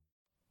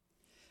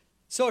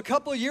So a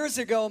couple years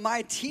ago,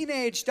 my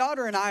teenage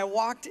daughter and I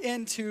walked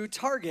into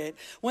Target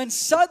when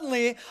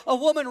suddenly a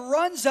woman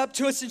runs up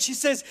to us and she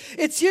says,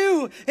 it's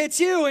you.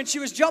 And she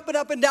was jumping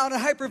up and down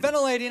and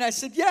hyperventilating. I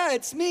said, yeah,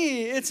 it's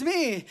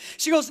me.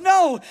 She goes,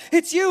 no,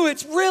 it's you.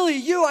 It's really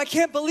you. I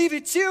can't believe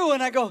it's you.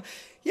 And I go,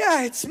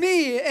 yeah, it's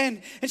me.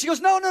 And she goes,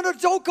 no,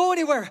 don't go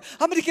anywhere.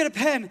 I'm going to get a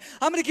pen.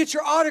 I'm going to get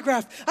your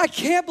autograph. I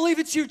can't believe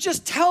it's you.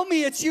 Just tell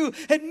me it's you.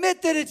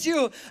 Admit that it's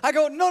you. I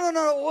go, no,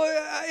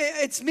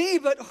 it's me,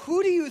 but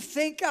who do you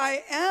think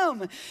I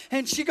am?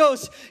 And she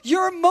goes,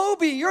 you're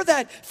Moby. You're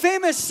that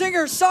famous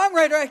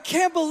singer-songwriter. I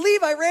can't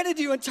believe I ran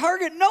into you in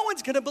Target. No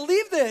one's going to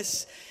believe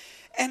this.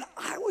 And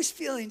I was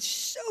feeling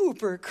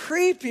super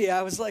creepy.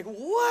 I was like,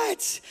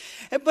 what?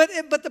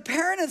 But the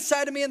parent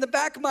inside of me in the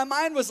back of my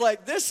mind was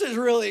like, this is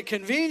really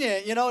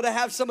convenient, to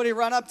have somebody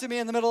run up to me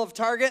in the middle of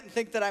Target and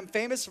think that I'm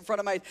famous in front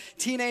of my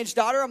teenage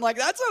daughter. I'm like,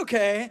 that's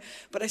okay.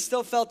 But I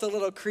still felt a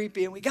little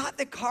creepy. And we got in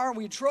the car and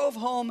we drove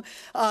home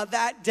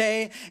that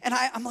day. And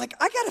I'm like,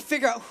 I got to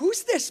figure out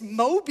who's this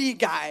Moby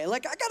guy?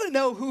 Like, I got to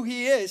know who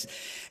he is.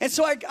 And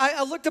so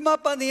I looked him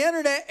up on the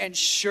internet, and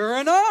sure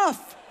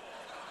enough,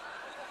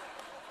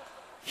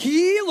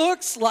 he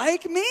looks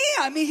like me.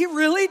 I mean, he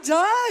really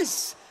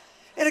does.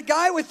 And a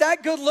guy with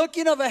that good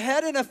looking of a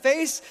head and a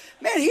face,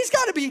 man, he's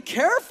got to be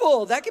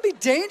careful. That could be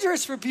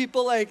dangerous for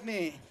people like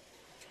me.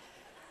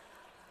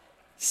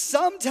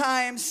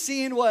 Sometimes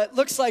seeing what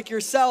looks like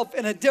yourself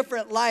in a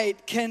different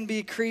light can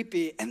be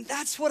creepy. And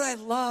that's what I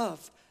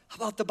love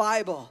about the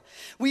Bible.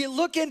 We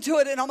look into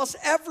it, and almost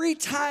every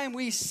time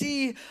we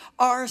see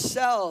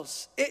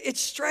ourselves, it's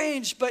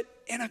strange, but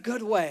in a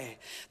good way.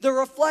 The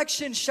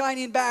reflection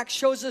shining back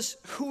shows us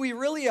who we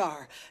really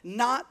are,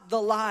 not the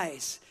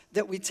lies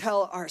that we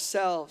tell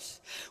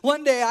ourselves.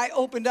 One day I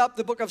opened up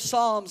the book of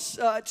Psalms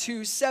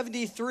to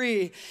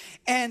 73,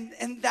 and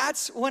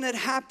that's when it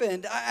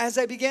happened. As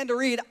I began to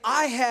read,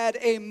 I had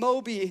a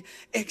Moby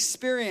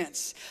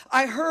experience.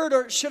 I heard,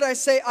 or should I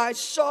say, I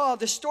saw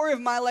the story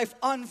of my life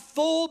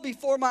unfold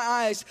before my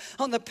eyes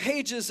on the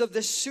pages of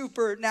this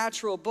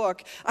supernatural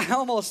book. I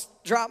almost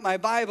dropped my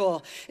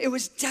Bible. It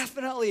was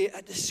definitely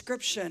a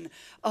description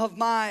of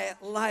my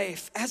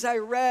life. As I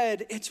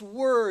read, its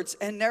words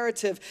and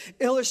narrative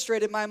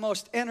illustrated my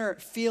most inner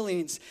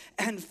feelings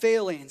and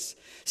failings.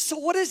 So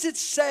what does it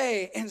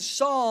say in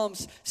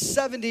Psalms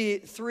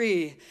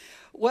 73?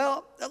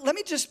 Well, let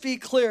me just be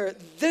clear.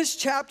 This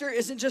chapter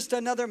isn't just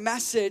another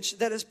message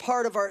that is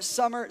part of our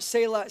Summer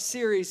Selah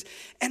series.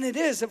 And it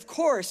is, of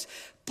course.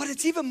 But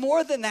it's even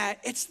more than that.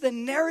 It's the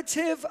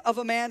narrative of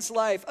a man's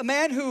life. A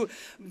man who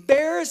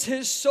bears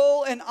his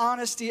soul in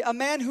honesty. A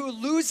man who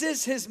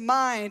loses his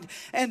mind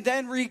and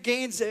then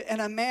regains it.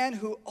 And a man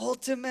who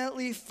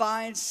ultimately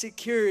finds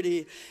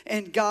security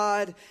in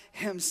God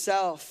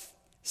himself.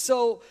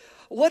 So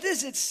what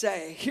does it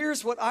say?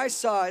 Here's what I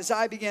saw as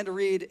I began to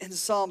read in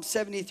Psalm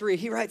 73.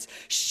 He writes,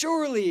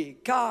 surely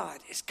God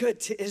is good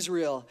to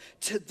Israel,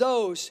 to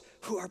those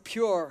who are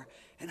pure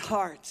in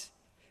heart.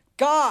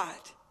 God,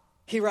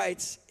 he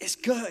writes, is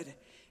good.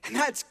 And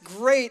that's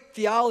great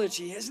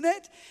theology, isn't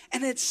it?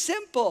 And it's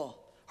simple,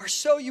 or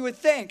so you would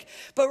think.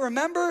 But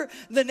remember,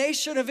 the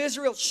nation of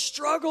Israel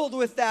struggled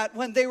with that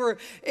when they were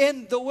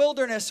in the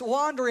wilderness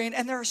wandering.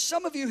 And there are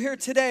some of you here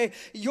today,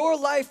 your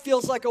life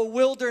feels like a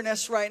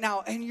wilderness right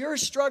now, and you're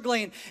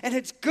struggling. And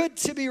it's good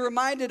to be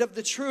reminded of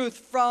the truth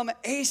from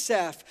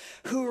Asaph,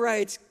 who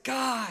writes,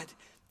 God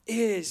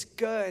is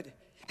good.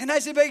 And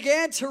as I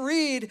began to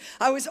read,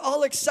 I was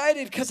all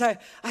excited because I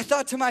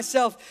thought to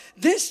myself,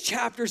 this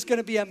chapter is going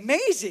to be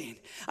amazing.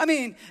 I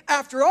mean,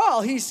 after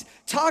all, he's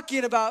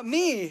talking about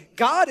me.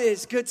 God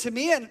is good to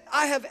me, and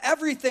I have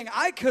everything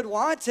I could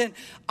want, and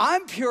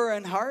I'm pure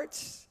in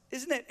heart.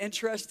 Isn't it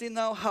interesting,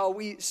 though, how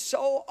we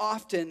so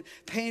often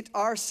paint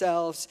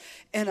ourselves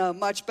in a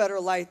much better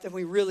light than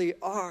we really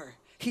are?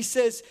 He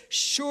says,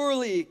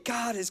 surely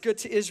God is good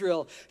to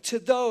Israel, to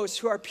those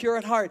who are pure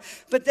in heart.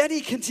 But then he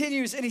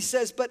continues and he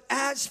says, but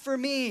as for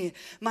me,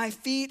 my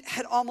feet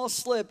had almost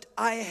slipped.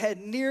 I had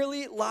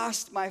nearly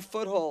lost my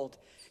foothold.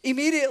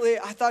 Immediately,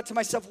 I thought to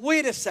myself,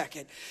 wait a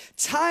second,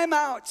 time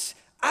out.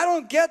 I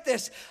don't get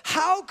this.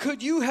 How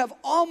could you have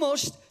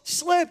almost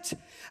slipped?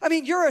 I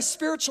mean, you're a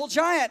spiritual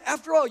giant.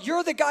 After all,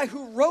 you're the guy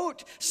who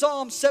wrote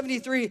Psalm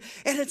 73,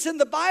 and it's in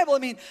the Bible. I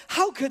mean,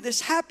 how could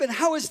this happen?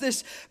 How is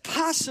this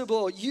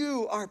possible?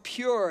 You are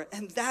pure.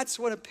 And that's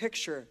what a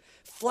picture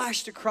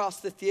flashed across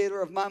the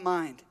theater of my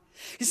mind.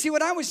 You see,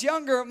 when I was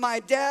younger,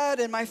 my dad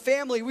and my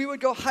family, we would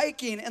go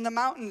hiking in the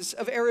mountains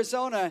of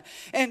Arizona.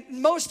 And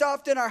most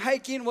often our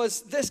hiking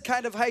was this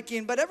kind of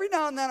hiking, but every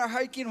now and then our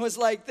hiking was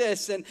like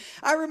this. And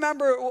I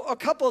remember a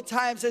couple of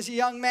times as a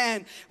young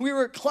man, we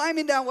were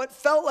climbing down what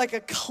felt like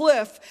a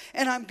cliff,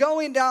 and I'm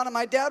going down, and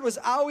my dad was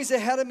always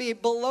ahead of me,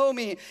 below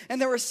me.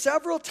 And there were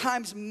several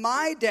times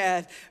my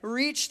dad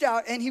reached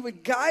out, and he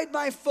would guide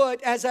my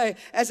foot as I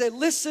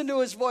listened to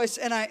his voice,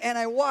 and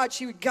I watched.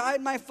 He would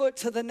guide my foot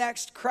to the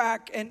next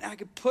crack, and I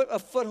could put a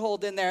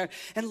foothold in there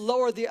and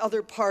lower the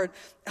other part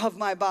of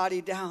my body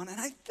down. And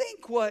I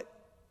think what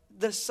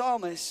the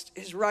psalmist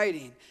is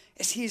writing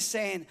is he's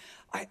saying,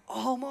 I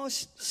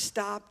almost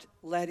stopped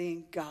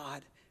letting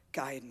God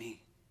guide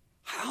me.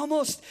 I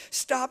almost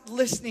stopped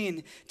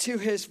listening to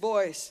his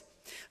voice.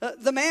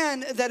 The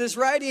man that is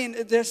writing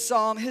this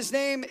psalm, his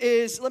name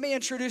is, let me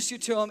introduce you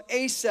to him,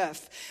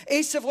 Asaph.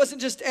 Asaph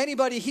wasn't just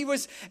anybody. He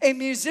was a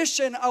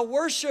musician, a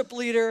worship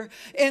leader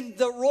in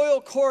the royal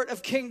court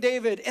of King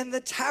David, in the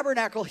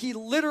tabernacle. He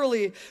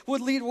literally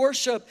would lead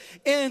worship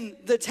in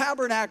the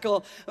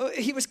tabernacle.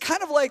 He was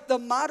kind of like the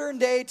modern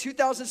day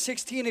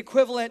 2016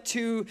 equivalent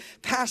to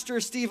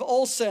Pastor Steve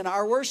Olson,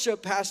 our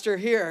worship pastor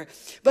here.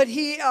 But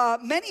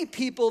many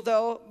people,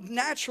 though,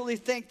 naturally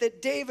think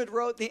that David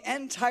wrote the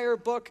entire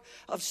book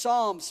of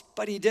Psalms,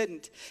 but he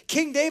didn't.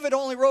 King David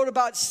only wrote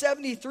about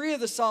 73 of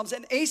the Psalms,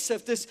 and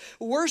Asaph, this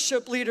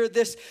worship leader,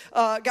 this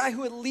guy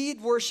who would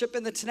lead worship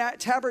in the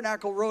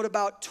tabernacle, wrote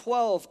about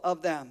 12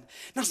 of them.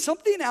 Now,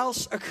 something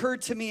else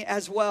occurred to me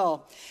as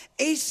well.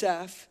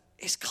 Asaph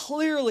is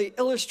clearly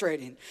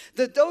illustrating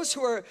that those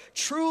who are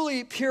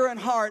truly pure in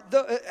heart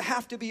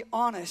have to be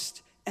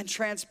honest and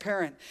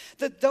transparent.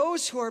 That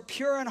those who are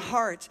pure in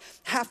heart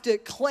have to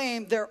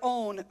claim their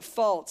own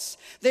faults.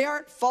 They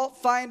aren't fault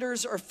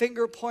finders or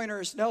finger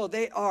pointers. No,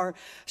 they are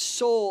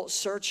soul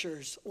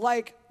searchers,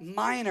 like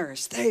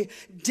miners. They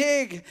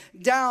dig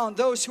down.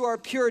 Those who are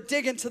pure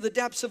dig into the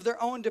depths of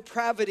their own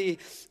depravity,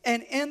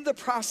 and in the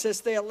process,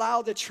 they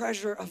allow the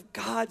treasure of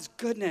God's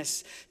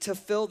goodness to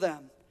fill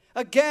them.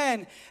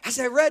 Again,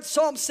 as I read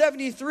Psalm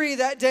 73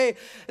 that day,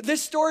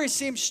 this story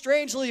seems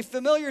strangely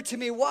familiar to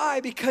me. Why?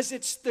 Because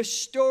it's the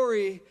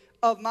story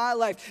of my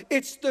life.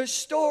 It's the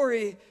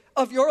story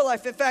of your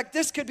life. In fact,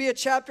 this could be a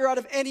chapter out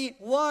of any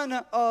one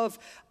of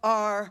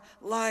our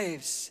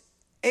lives.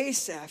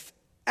 Asaph,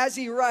 as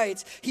he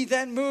writes, he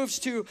then moves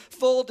to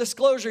full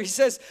disclosure. He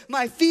says,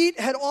 my feet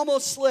had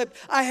almost slipped.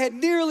 I had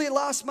nearly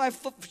lost my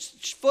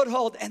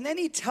foothold. And then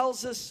he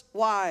tells us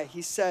why.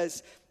 He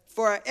says,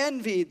 for I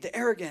envied the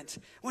arrogant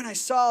when I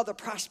saw the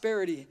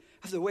prosperity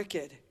of the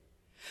wicked.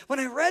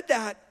 When I read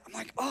that, I'm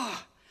like,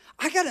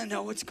 I got to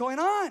know what's going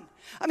on.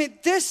 I mean,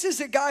 this is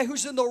a guy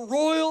who's in the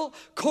royal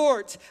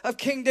court of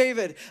King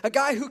David, a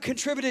guy who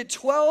contributed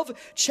 12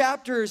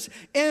 chapters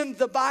in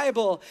the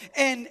Bible.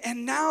 And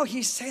now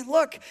he's saying,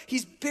 look,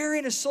 he's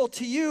bearing his soul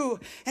to you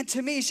and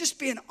to me. He's just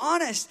being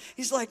honest.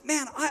 He's like,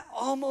 man, I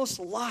almost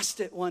lost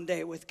it one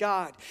day with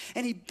God.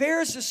 And he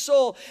bears his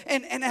soul.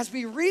 And as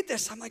we read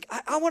this, I'm like,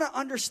 I want to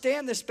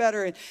understand this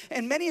better.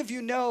 And many of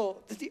you know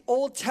that the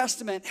Old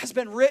Testament has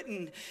been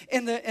written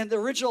in the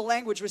original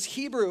language was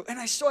Hebrew.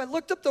 And so I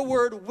looked up the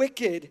word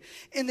wicked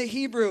in the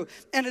Hebrew,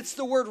 and it's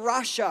the word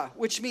rasha,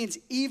 which means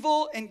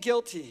evil and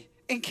guilty.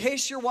 In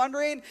case you're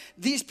wondering,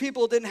 these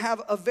people didn't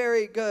have a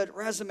very good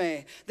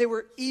resume. They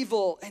were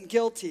evil and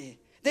guilty.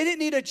 They didn't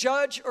need a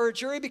judge or a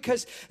jury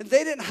because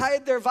they didn't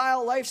hide their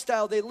vile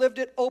lifestyle. They lived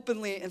it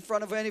openly in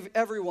front of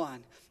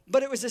everyone.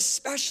 But it was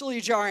especially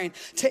jarring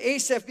to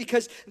Asaph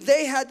because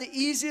they had the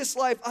easiest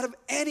life out of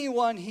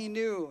anyone he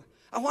knew.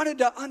 I wanted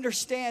to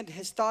understand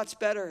his thoughts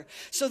better.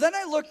 So then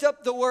I looked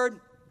up the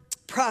word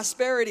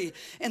prosperity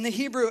in the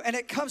Hebrew, and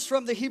it comes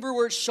from the Hebrew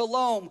word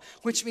shalom,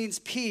 which means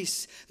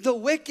peace. The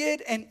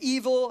wicked and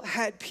evil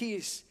had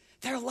peace.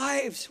 Their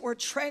lives were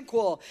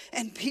tranquil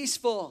and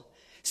peaceful.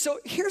 So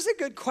here's a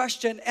good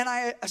question, and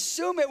I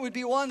assume it would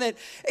be one that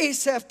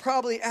Asaph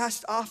probably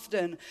asked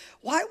often.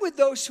 Why would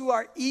those who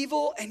are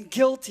evil and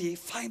guilty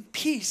find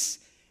peace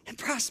and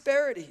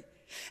prosperity?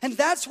 And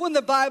that's when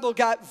the Bible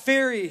got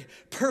very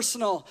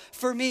personal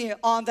for me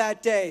on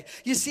that day.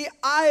 You see,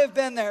 I have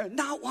been there,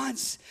 not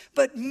once,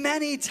 but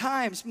many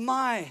times.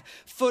 My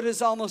foot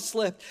has almost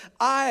slipped.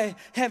 I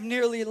have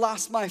nearly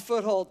lost my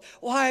foothold.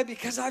 Why?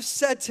 Because I've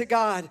said to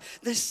God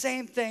the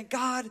same thing.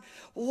 God,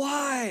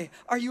 why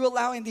are you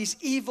allowing these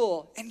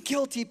evil and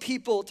guilty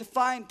people to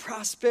find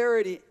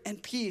prosperity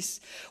and peace?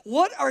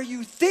 What are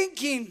you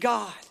thinking,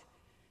 God?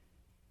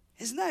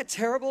 Isn't that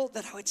terrible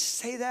that I would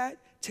say that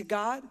to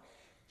God?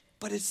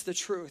 But it's the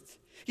truth.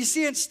 You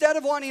see, instead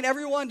of wanting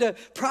everyone to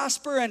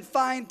prosper and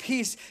find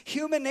peace,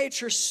 human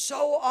nature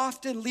so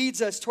often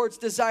leads us towards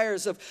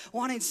desires of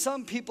wanting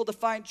some people to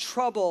find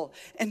trouble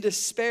and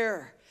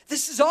despair.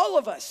 This is all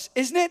of us,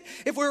 isn't it?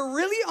 If we're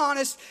really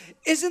honest,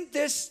 isn't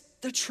this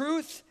the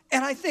truth?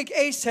 And I think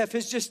Asaph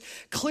has just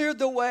cleared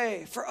the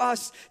way for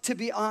us to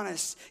be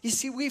honest. You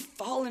see, we've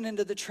fallen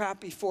into the trap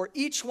before,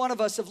 each one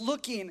of us, of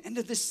looking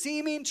into the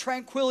seeming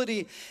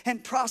tranquility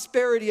and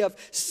prosperity of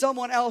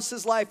someone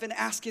else's life and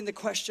asking the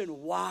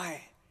question,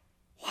 why?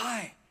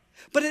 Why?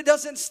 But it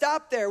doesn't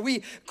stop there.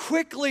 We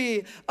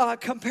quickly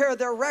compare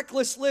their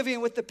reckless living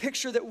with the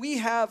picture that we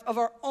have of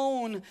our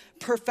own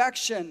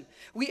perfection.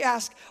 We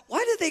ask,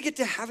 why did they get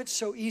to have it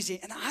so easy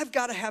and I've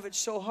got to have it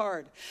so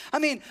hard? I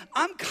mean,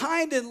 I'm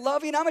kind and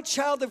loving. I'm a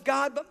child of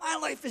God, but my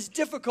life is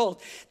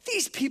difficult.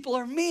 These people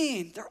are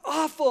mean. They're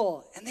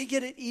awful, and they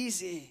get it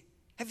easy.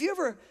 Have you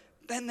ever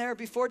been there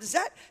before? Does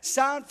that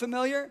sound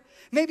familiar?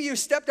 Maybe you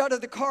stepped out of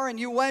the car and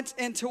you went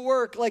into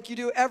work like you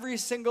do every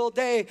single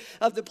day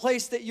of the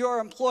place that you're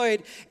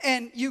employed.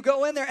 And you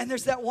go in there and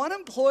there's that one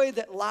employee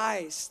that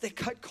lies. They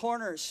cut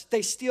corners.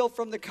 They steal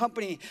from the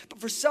company.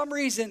 But for some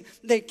reason,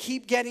 they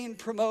keep getting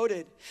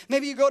promoted.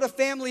 Maybe you go to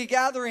family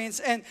gatherings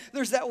and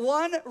there's that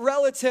one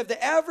relative that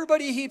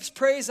everybody heaps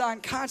praise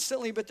on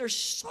constantly, but they're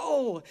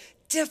so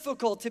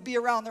difficult to be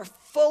around. They're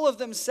full of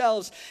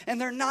themselves and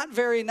they're not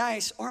very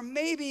nice. Or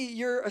maybe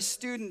you're a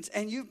student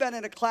and you've been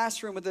in a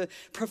classroom with a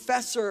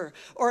professor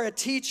or a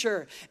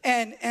teacher,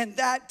 and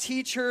that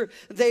teacher,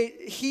 they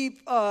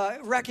heap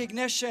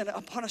recognition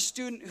upon a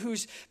student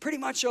who's pretty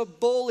much a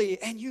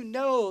bully, and you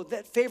know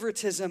that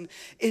favoritism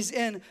is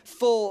in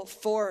full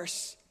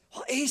force.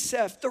 Well,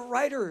 Asaph, the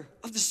writer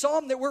of the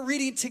psalm that we're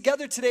reading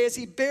together today, as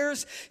he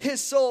bears his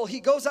soul,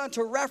 he goes on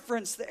to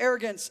reference the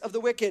arrogance of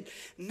the wicked,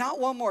 not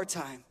one more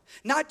time,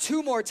 not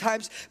two more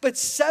times, but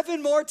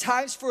 7 more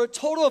times, for a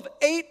total of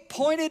 8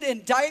 pointed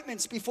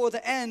indictments before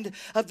the end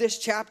of this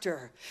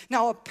chapter.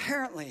 Now,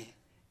 apparently,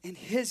 in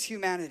his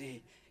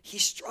humanity, he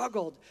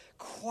struggled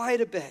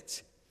quite a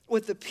bit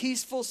with the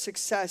peaceful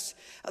success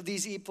of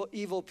these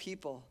evil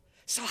people.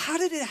 So how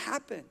did it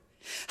happen?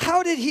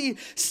 How did he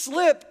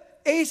slip?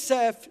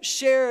 Asaph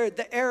shared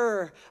the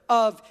error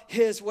of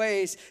his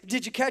ways.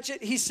 Did you catch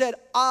it? He said,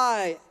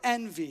 I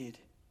envied.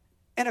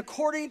 And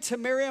according to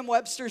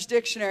Merriam-Webster's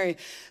dictionary,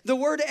 the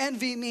word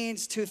envy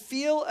means to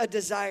feel a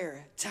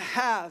desire to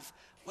have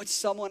what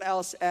someone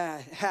else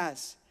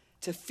has.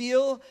 To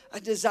feel a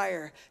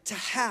desire to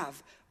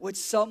have what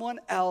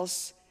someone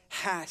else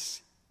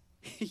has.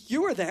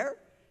 You were there.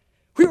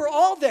 We were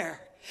all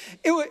there.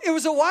 It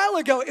was a while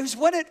ago. It was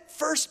when it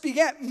first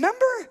began.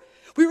 Remember?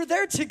 We were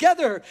there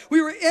together.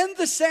 We were in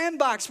the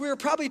sandbox. We were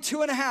probably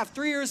 2.5,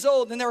 3 years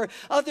old, and there were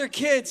other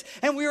kids,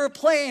 and we were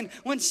playing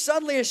when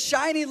suddenly a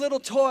shiny little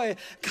toy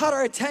caught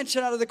our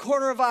attention out of the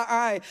corner of our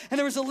eye, and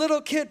there was a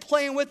little kid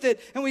playing with it,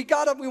 and we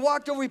got up, we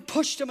walked over, we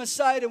pushed him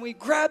aside, and we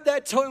grabbed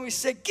that toy, and we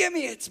said, give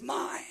me, it's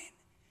mine.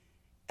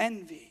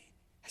 Envy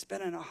has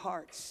been in our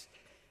hearts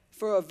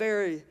for a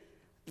very,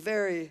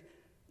 very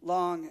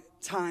long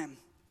time.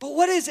 But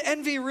what is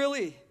envy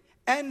really?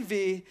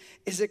 Envy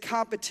is a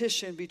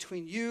competition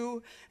between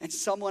you and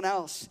someone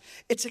else.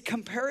 It's a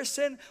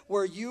comparison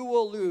where you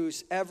will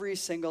lose every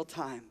single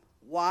time.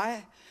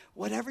 Why?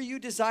 Whatever you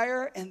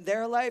desire in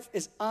their life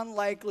is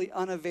unlikely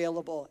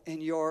unavailable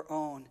in your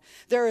own.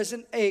 There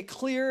isn't a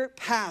clear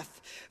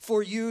path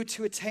for you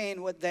to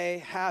attain what they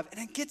have.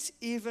 And it gets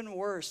even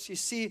worse. You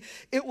see,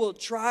 it will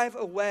drive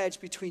a wedge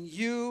between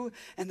you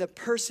and the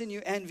person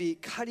you envy,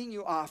 cutting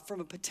you off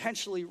from a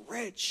potentially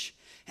rich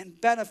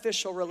and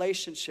beneficial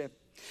relationship.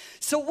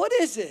 So what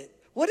is it?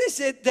 What is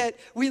it that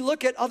we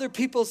look at other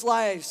people's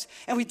lives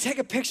and we take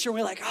a picture and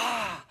we're like,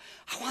 I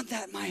want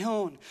that in my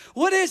own?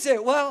 What is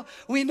it? Well,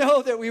 we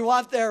know that we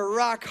want their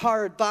rock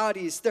hard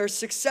bodies, their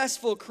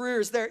successful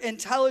careers, their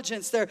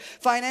intelligence, their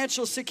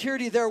financial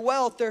security, their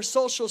wealth, their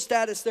social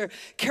status, their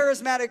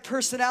charismatic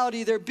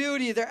personality, their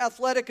beauty, their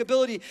athletic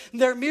ability,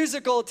 their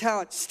musical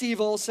talent, Steve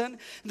Olson,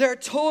 their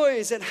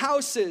toys and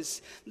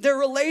houses, their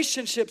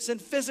relationships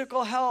and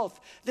physical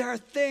health. There are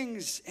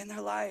things in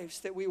their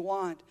lives that we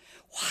want.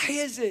 Why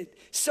is it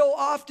so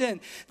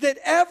often that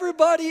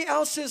everybody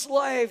else's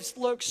lives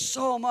look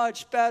so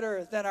much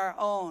better than our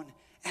own?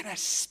 And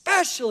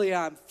especially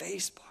on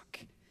Facebook.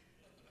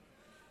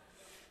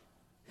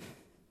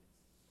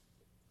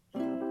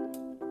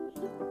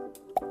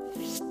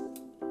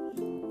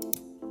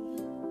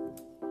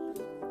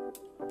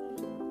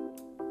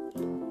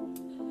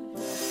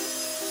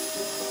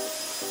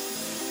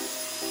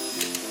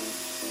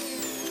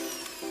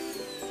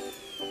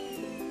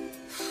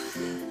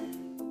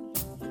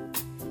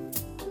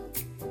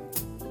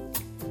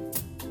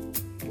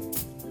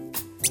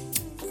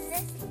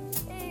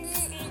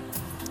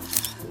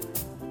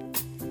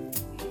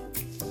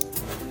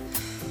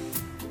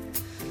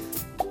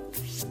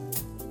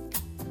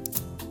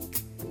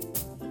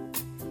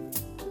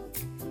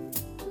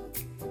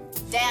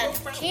 Dad,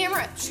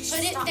 camera,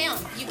 put it down.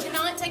 You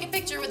cannot take a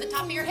picture with the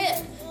top of your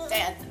head.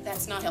 Dad,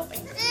 that's not helping.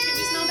 Can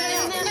you slow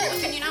down?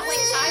 Can you not wait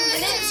 5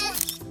 minutes?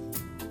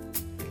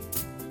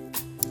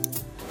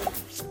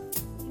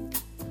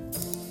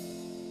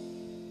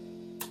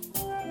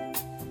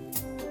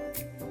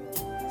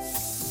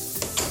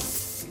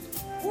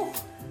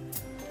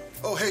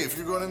 Oh, hey, if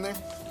you're going in there,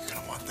 you're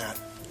gonna want that.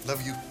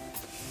 Love you.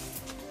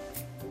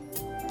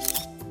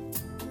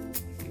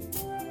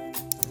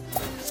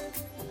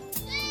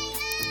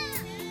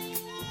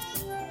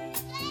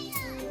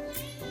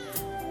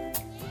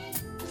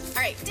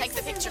 All right, take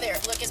the picture there.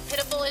 Look as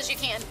pitiful as you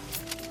can.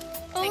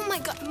 Oh my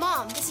God,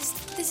 Mom, this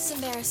is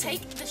embarrassing.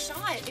 Take the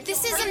shot. If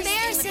This you're is first in the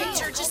embarrassing.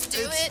 picture, just do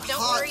It's it. Don't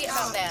hot worry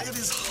about out. that. It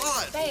is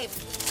hot. Babe,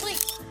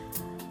 please.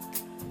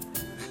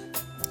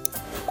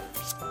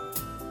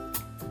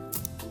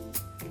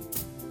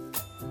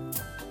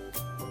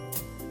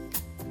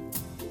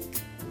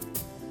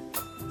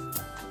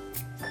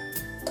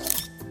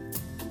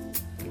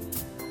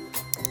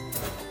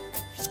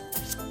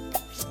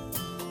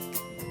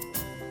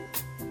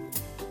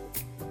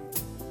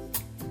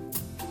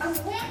 I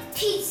want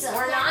pizza.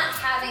 We're not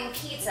having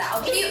pizza.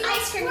 I'll give you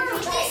ice cream if you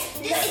taste.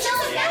 It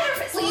doesn't matter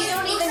if it's well, you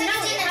don't even know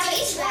you haven't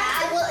taste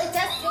bad. Well, it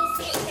does. You'll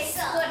see it tastes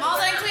good. All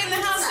done clean the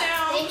house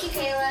down. Thank you,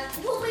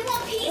 Kayla. Well, we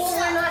want pizza. Well,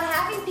 we're not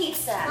having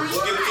pizza. We'll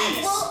get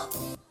these. Well,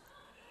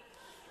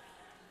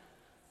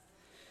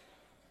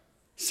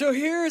 So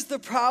here's the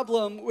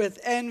problem with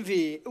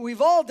envy.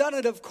 We've all done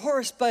it, of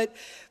course, but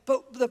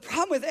the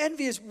problem with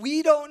envy is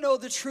we don't know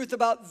the truth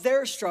about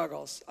their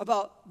struggles,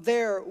 about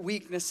their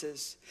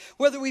weaknesses.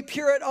 Whether we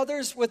peer at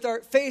others with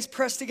our face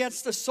pressed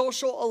against a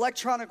social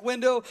electronic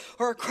window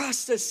or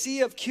across the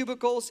sea of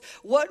cubicles,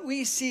 what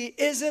we see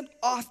isn't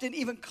often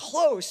even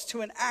close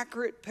to an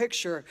accurate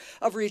picture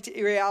of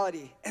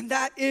reality. And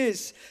that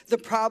is the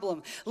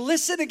problem.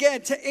 Listen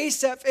again to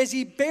Asaph as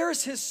he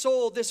bears his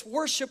soul, this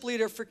worship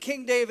leader for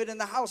King David in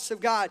the house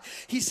of God.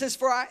 He says,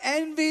 "For I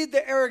envied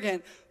the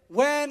arrogant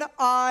when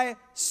I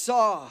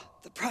saw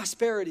the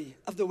prosperity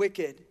of the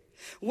wicked.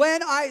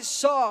 When I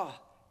saw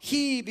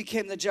he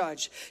became the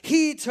judge.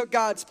 He took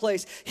God's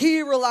place.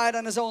 He relied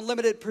on his own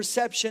limited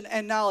perception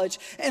and knowledge."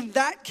 And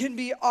that can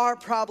be our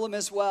problem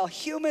as well.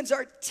 Humans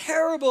are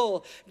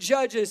terrible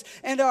judges,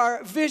 and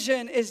our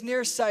vision is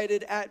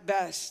nearsighted at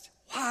best.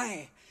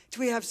 Why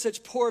do we have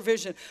such poor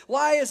vision?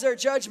 Why is our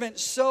judgment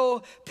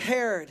so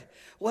paired?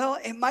 Well,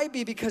 it might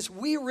be because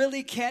we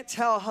really can't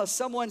tell how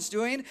someone's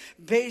doing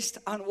based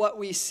on what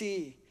we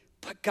see.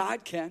 But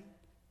God can.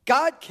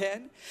 God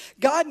can.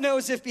 God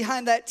knows if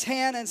behind that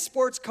tan and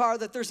sports car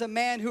that there's a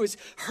man who is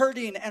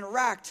hurting and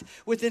racked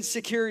with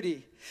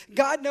insecurity.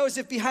 God knows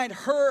if behind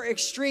her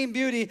extreme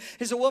beauty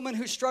is a woman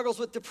who struggles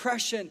with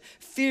depression,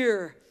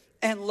 fear,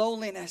 and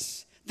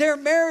loneliness. Their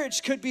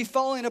marriage could be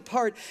falling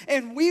apart,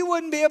 and we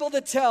wouldn't be able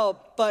to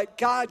tell, but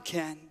God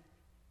can.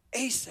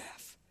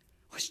 Asaph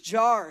was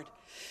jarred.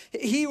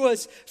 He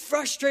was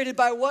frustrated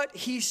by what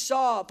he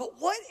saw.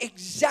 But what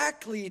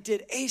exactly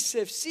did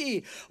Asaph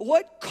see?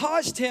 What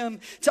caused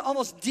him to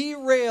almost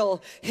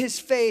derail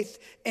his faith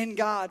in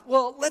God?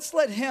 Well, let's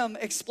let him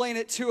explain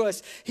it to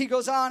us. He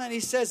goes on and he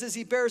says, as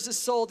he bears his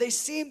soul, "They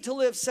seem to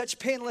live such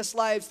painless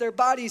lives. Their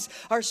bodies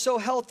are so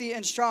healthy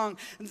and strong.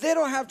 They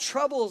don't have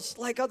troubles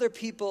like other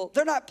people.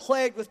 They're not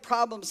plagued with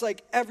problems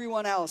like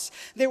everyone else.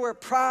 They wear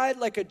pride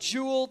like a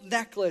jeweled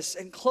necklace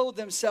and clothe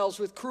themselves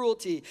with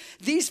cruelty.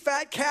 These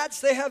fat cats,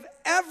 they have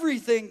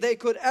everything they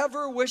could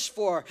ever wish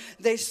for.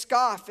 They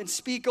scoff and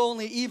speak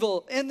only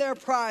evil. In their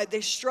pride, they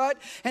strut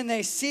and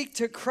they seek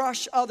to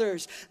crush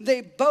others.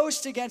 They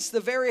boast against the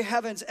very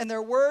heavens, and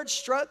their words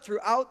strut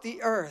throughout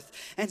the earth.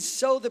 And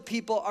so the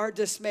people are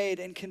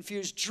dismayed and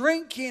confused,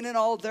 drinking in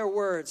all their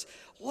words."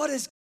 What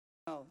is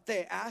going on?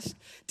 They asked.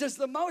 Does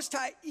the Most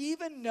High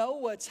even know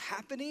what's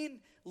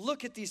happening?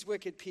 Look at these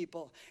wicked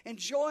people,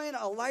 enjoying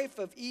a life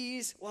of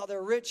ease while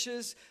their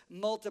riches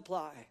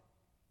multiply.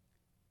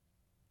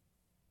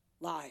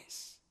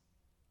 Lies.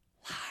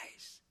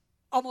 Lies.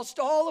 Almost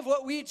all of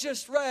what we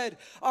just read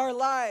are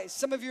lies.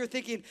 Some of you are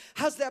thinking,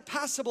 how's that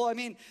possible? I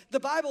mean, the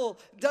Bible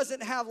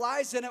doesn't have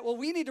lies in it. Well,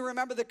 we need to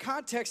remember the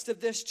context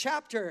of this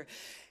chapter.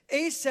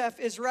 Asaph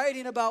is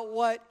writing about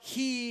what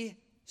he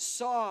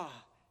saw.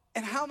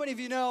 And how many of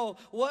you know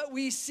what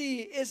we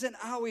see isn't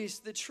always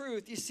the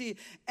truth? You see,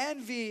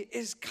 envy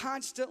is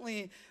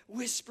constantly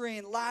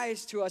whispering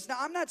lies to us. Now,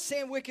 I'm not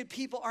saying wicked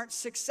people aren't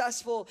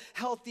successful,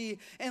 healthy,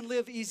 and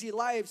live easy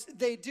lives.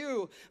 They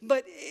do.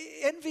 But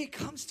envy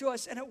comes to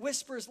us and it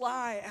whispers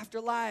lie after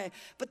lie.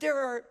 But there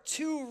are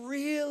two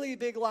really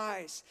big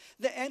lies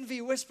that envy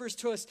whispers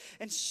to us.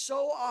 And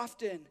so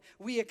often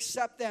we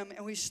accept them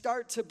and we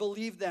start to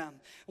believe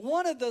them.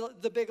 One of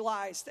the big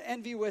lies the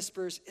envy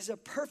whispers is a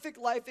perfect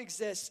life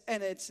exists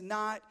and it's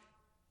not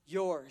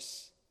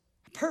yours.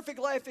 A perfect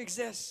life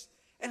exists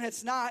and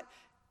it's not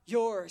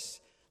yours.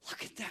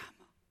 Look at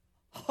them.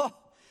 Oh,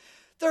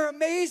 they're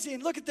amazing.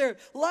 Look at their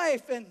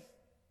life. And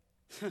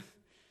look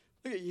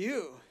at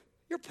you.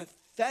 You're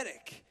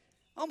pathetic.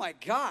 Oh my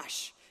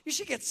gosh. You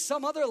should get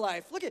some other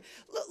life. Look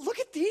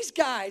at these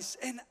guys.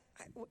 And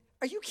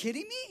are you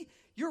kidding me?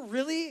 You're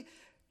really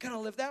going to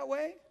live that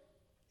way?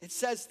 It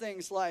says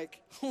things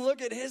like,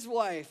 look at his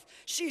wife.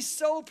 She's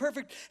so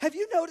perfect. Have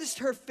you noticed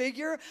her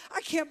figure? I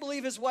can't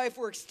believe his wife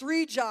works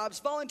 3 jobs,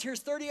 volunteers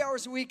 30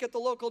 hours a week at the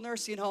local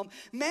nursing home,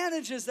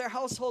 manages their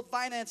household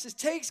finances,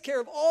 takes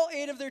care of all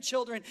 8 of their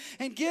children,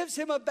 and gives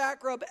him a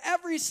back rub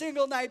every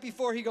single night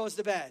before he goes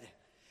to bed.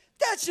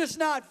 That's just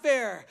not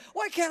fair.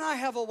 Why can't I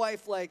have a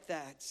wife like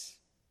that?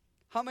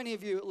 How many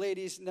of you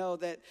ladies know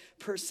that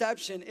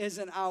perception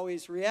isn't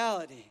always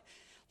reality?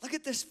 Look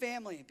at this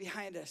family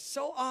behind us.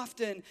 So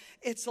often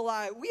it's a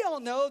lie. We all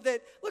know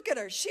that, look at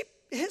her.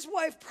 His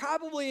wife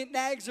probably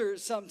nags her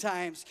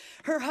sometimes.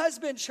 Her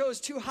husband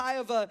chose too high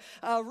of a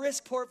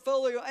risk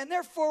portfolio, and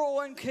their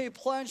 401k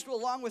plunged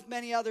along with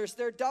many others.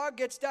 Their dog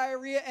gets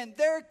diarrhea, and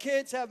their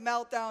kids have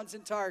meltdowns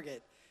in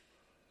Target.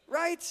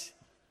 Right?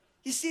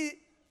 You see,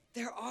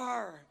 there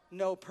are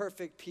no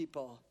perfect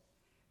people,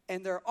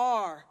 and there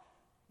are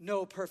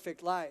no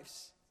perfect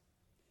lives.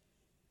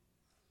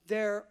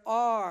 There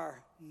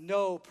are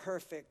no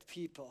perfect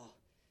people,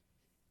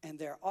 and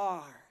there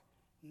are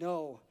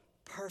no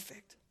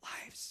perfect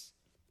lives.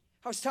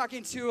 I was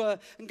talking to a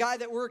guy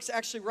that works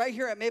actually right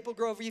here at Maple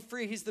Grove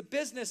E-Free. He's the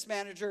business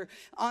manager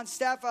on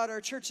staff out at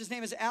our church. His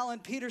name is Alan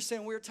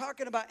Peterson. We were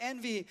talking about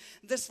envy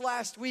this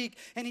last week,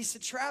 and he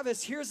said,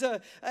 Travis, here's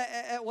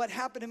what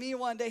happened to me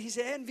one day. He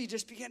said, envy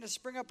just began to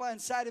spring up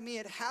inside of me.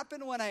 It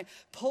happened when I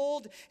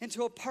pulled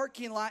into a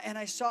parking lot, and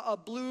I saw a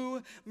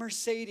blue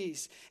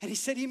Mercedes. And he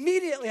said,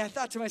 immediately I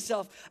thought to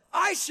myself,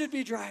 I should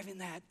be driving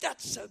that.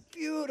 That's a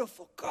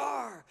beautiful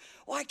car.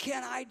 Why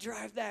can't I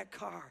drive that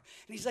car?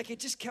 And he's like, it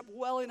just kept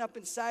welling up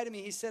inside of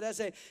me. He said,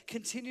 as I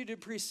continued to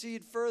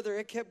proceed further,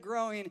 it kept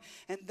growing.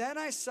 And then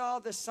I saw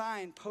the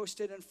sign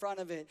posted in front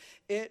of it.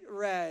 It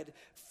read,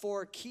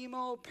 for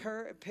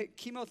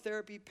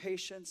chemotherapy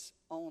patients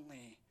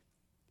only.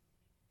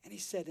 And he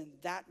said, in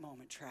that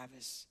moment,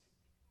 Travis,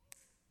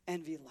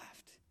 envy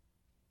left.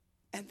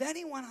 And then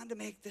he went on to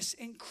make this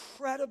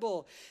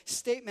incredible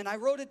statement. I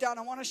wrote it down.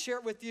 I want to share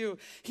it with you.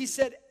 He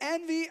said,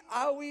 envy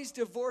always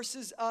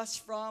divorces us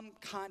from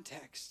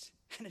context.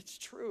 And it's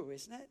true,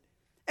 isn't it?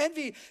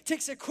 Envy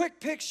takes a quick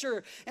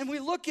picture, and we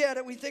look at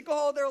it, we think,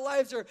 oh, their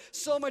lives are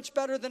so much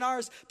better than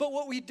ours. But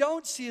what we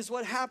don't see is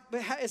what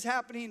is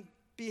happening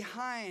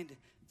behind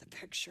the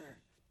picture.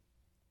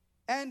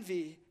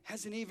 Envy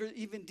has an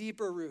even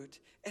deeper root,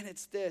 and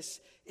it's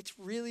this. It's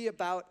really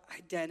about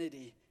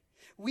identity.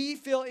 We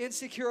feel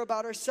insecure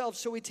about ourselves,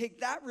 so we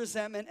take that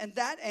resentment and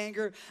that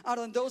anger out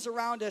on those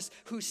around us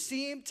who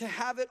seem to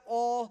have it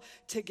all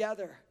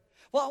together.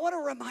 Well, I want to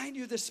remind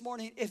you this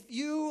morning, if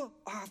you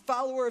are a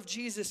follower of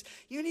Jesus,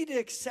 you need to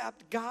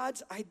accept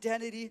God's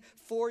identity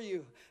for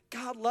you.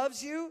 God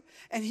loves you,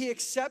 and he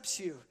accepts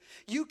you.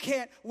 You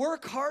can't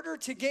work harder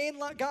to gain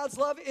God's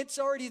love. It's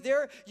already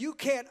there. You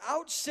can't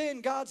out-sin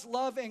God's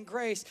love and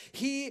grace.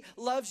 He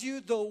loves you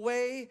the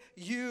way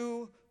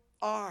you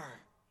are.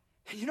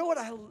 And you know what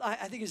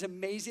I think is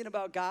amazing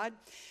about God?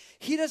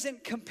 He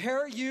doesn't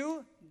compare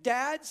you,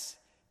 dads,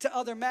 to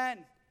other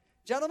men.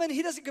 Gentlemen,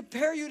 he doesn't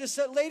compare you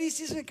to, ladies,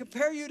 he doesn't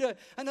compare you to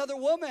another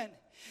woman.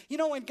 You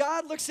know, when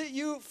God looks at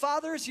you,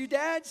 fathers, you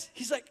dads,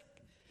 he's like,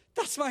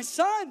 that's my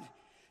son.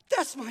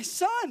 That's my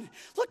son.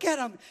 Look at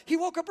him. He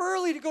woke up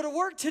early to go to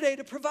work today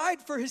to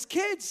provide for his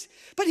kids.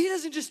 But he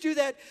didn't just do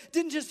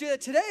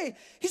that today.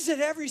 He said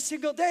every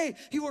single day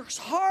he works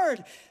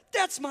hard.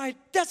 That's my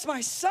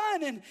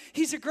son, and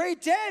he's a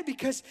great dad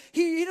because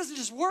he doesn't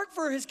just work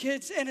for his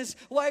kids and his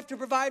wife to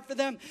provide for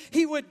them.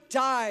 He would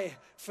die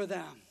for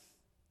them.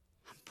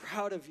 I'm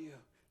proud of you,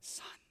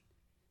 son.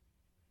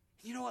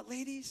 You know what,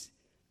 ladies?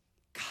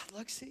 God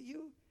looks at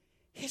you.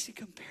 He doesn't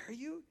compare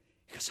you.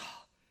 He goes,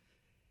 oh,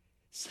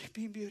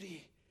 Sleeping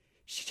Beauty,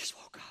 she just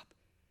woke up.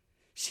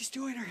 She's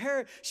doing her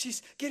hair.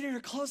 She's getting her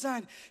clothes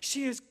on.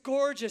 She is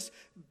gorgeous,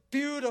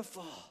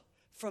 beautiful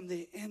from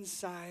the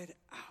inside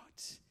out.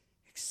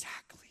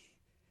 Exactly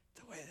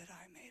the way that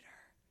I made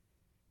her.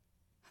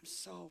 I'm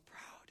so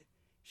proud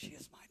she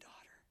is my daughter.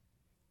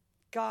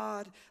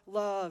 God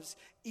loves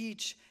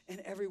each and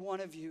every one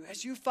of you.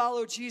 As you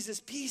follow Jesus,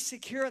 be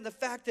secure in the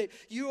fact that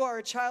you are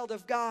a child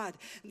of God.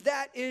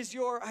 That is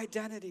your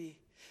identity.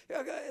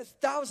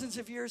 Thousands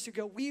of years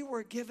ago, we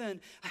were given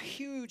a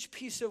huge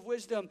piece of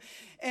wisdom,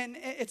 and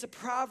it's a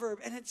proverb,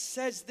 and it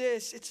says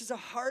this. It says, a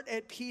heart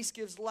at peace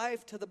gives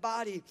life to the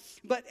body,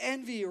 but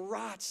envy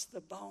rots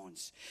the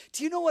bones.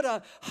 Do you know what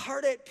a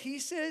heart at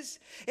peace is?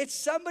 It's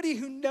somebody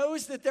who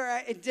knows that their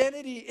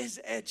identity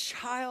is a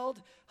child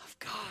of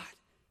God.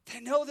 They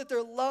know that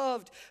they're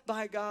loved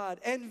by God.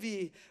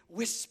 Envy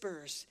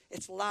whispers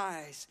its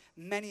lies,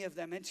 many of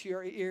them, into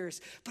your ears.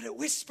 But it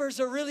whispers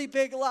a really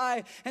big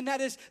lie, and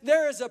that is,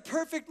 there is a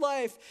perfect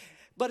life,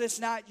 but it's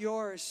not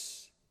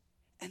yours.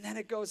 And then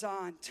it goes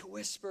on to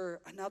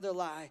whisper another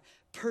lie.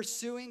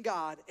 Pursuing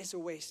God is a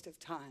waste of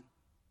time.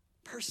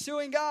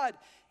 Pursuing God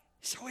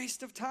is a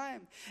waste of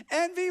time.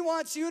 Envy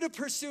wants you to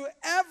pursue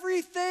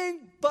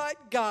everything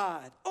but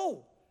God.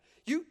 Oh,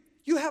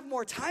 you have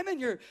more time in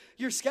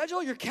your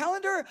schedule, your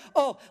calendar?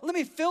 Oh, let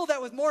me fill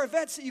that with more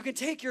events that you can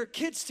take your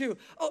kids to.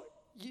 Oh,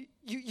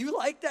 you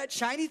like that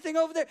shiny thing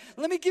over there?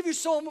 Let me give you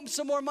some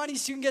more money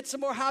so you can get some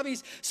more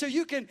hobbies so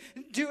you can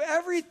do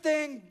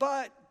everything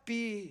but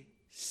be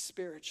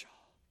spiritual.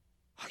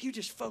 Oh, you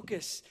just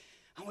focus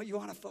on what you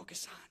want to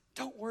focus on.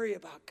 Don't worry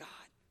about God.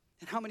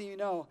 And how many of you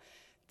know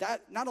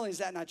that not only is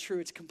that not true,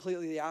 it's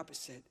completely the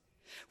opposite.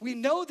 We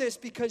know this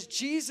because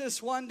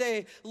Jesus one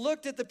day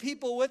looked at the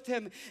people with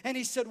him and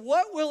he said,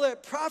 what will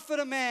it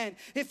profit a man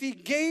if he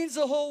gains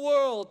the whole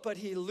world but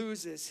he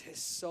loses his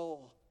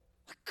soul?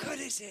 What good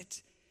is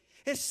it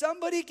if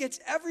somebody gets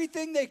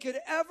everything they could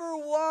ever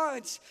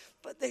want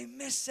but they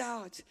miss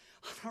out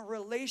on a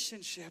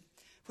relationship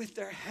with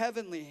their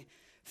heavenly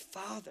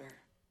Father?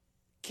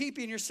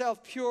 Keeping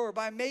yourself pure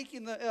by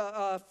making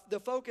the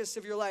focus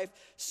of your life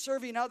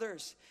serving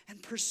others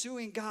and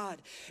pursuing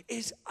God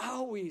is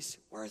always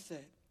worth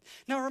it.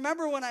 Now,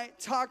 remember when I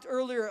talked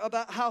earlier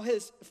about how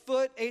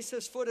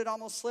Asa's foot had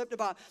almost slipped,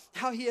 about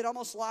how he had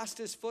almost lost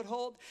his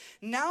foothold?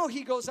 Now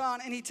he goes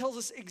on and he tells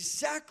us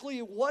exactly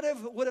what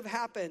would have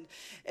happened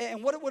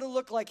and what it would have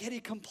looked like had he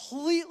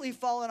completely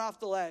fallen off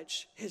the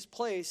ledge. His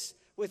place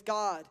with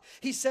God.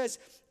 He says,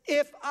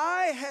 if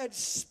I had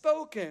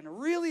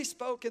really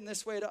spoken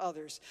this way to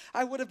others,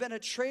 I would have been a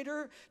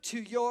traitor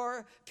to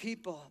your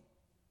people.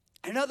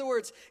 In other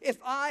words, if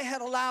I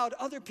had allowed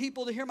other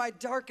people to hear my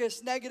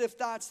darkest negative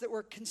thoughts that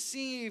were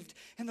conceived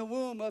in the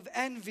womb of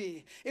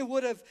envy, it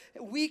would have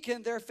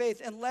weakened their faith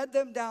and led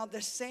them down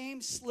the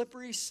same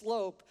slippery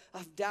slope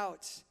of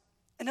doubt.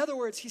 In other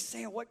words, he's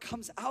saying what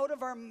comes out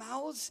of our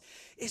mouths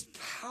is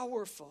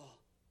powerful,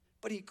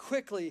 but he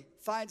quickly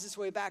finds his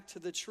way back to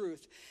the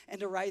truth and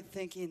to right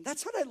thinking.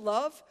 That's what I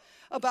love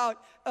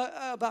about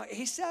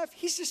Asaph.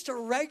 He's just a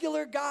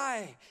regular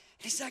guy.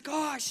 He's like,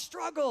 oh, I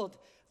struggled.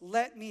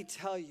 Let me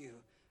tell you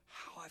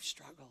how I've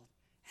struggled.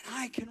 And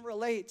I can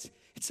relate.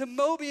 It's a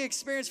Moby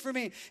experience for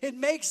me. It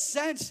makes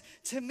sense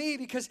to me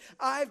because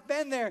I've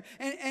been there.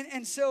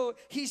 And so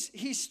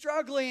he's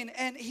struggling,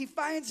 and he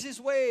finds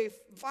his way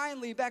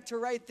finally back to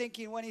right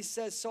thinking when he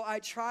says, so I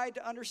tried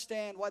to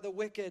understand why the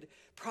wicked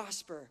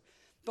prosper.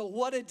 But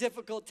what a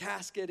difficult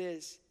task it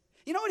is.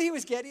 You know what he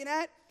was getting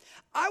at?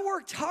 I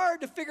worked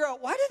hard to figure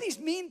out, why do these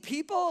mean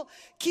people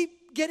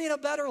keep getting a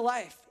better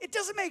life? It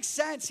doesn't make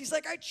sense. He's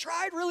like, I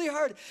tried really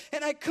hard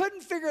and I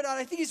couldn't figure it out.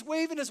 I think he's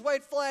waving his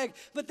white flag,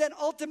 but then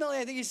ultimately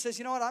I think he says,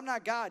 you know what, I'm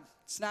not God.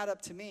 It's not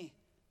up to me.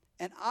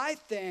 And I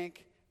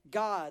think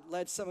God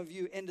led some of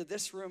you into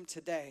this room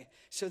today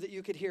so that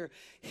you could hear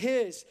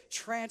his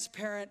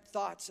transparent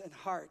thoughts and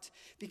heart,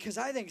 because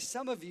I think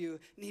some of you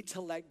need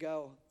to let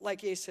go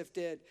like Asaph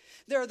did.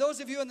 There are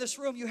those of you in this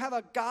room, you have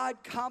a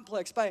God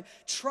complex by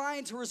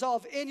trying to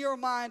resolve in your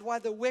mind why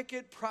the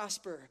wicked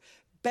prosper.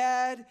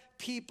 Bad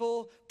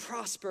people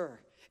prosper.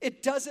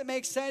 It doesn't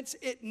make sense.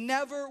 It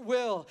never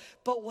will.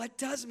 But what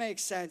does make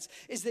sense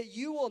is that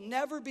you will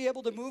never be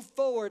able to move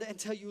forward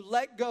until you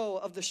let go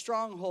of the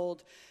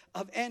stronghold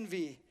of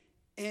envy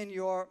in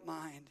your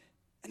mind.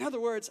 In other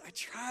words, I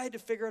tried to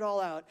figure it all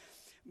out,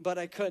 but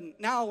I couldn't.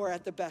 Now we're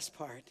at the best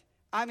part.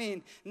 I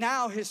mean,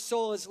 now his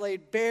soul is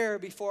laid bare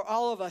before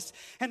all of us.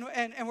 And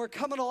we're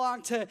coming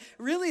along to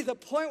really the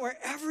point where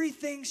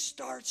everything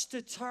starts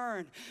to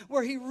turn,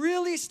 where he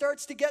really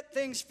starts to get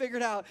things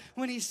figured out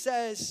when he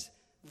says,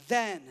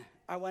 then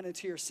I went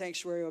into your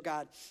sanctuary, O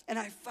God, and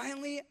I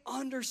finally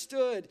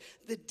understood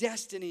the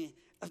destiny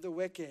of the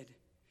wicked.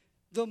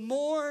 The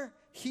more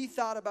he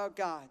thought about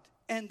God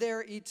and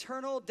their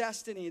eternal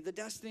destiny, the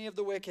destiny of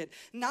the wicked,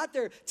 not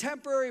their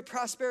temporary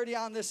prosperity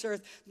on this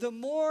earth, the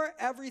more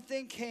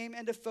everything came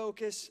into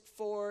focus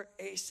for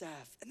Asaph.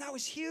 And that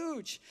was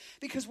huge,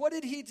 because what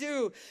did he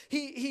do?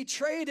 He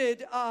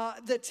traded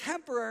the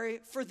temporary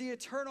for the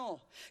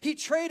eternal. He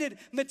traded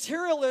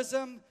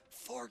materialism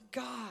for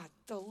God,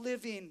 the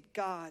living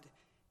God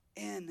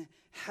in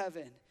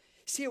heaven.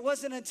 See, it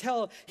wasn't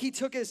until he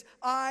took his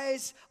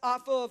eyes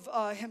off of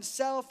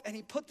himself and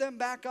he put them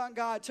back on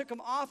God, took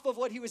him off of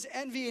what he was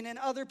envying in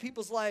other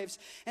people's lives,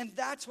 and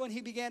that's when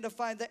he began to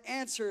find the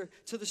answer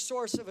to the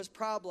source of his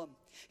problem.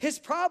 His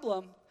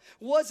problem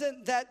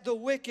wasn't that the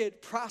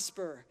wicked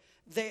prosper.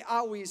 They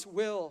always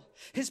will.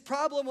 His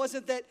problem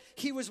wasn't that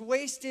he was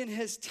wasting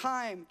his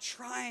time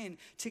trying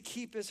to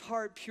keep his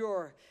heart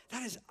pure.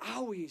 That is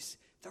always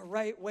the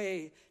right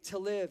way to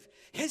live.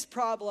 His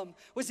problem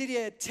was that he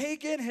had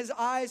taken his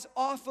eyes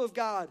off of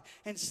God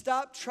and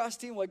stopped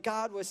trusting what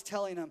God was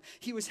telling him.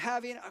 He was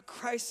having a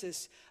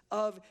crisis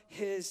of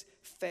his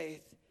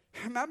faith.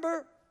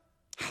 Remember?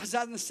 I was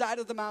on the side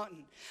of the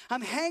mountain.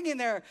 I'm hanging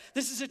there.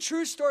 This is a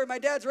true story. My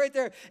dad's right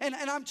there. And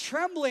I'm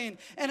trembling.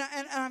 And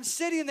I'm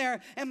sitting there.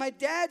 And my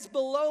dad's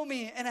below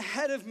me and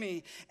ahead of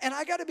me. And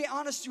I got to be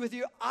honest with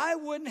you. I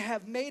wouldn't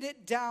have made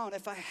it down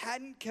if I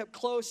hadn't kept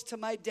close to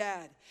my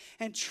dad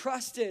and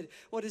trusted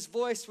what his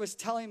voice was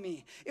telling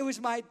me. It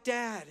was my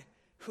dad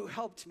who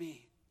helped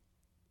me.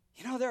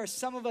 You know, there are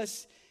some of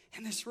us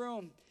in this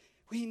room.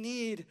 We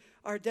need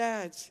our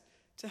dads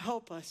to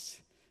help us.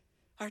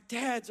 Our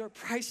dads are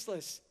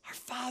priceless. Our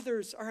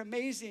fathers are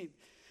amazing.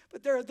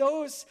 But there are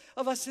those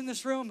of us in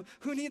this room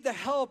who need the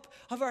help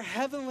of our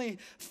heavenly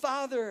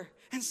Father.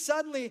 And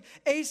suddenly,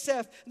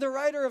 Asaph, the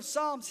writer of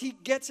Psalms, he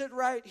gets it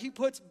right. He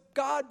puts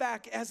God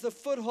back as the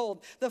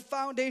foothold, the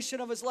foundation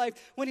of his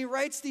life, when he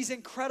writes these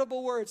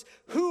incredible words.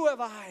 Who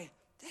have I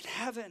in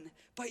heaven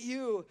but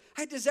you?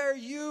 I desire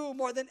you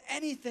more than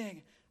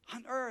anything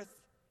on earth.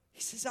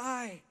 He says,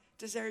 I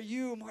desire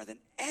you more than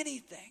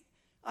anything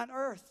on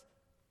earth.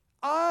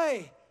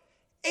 I,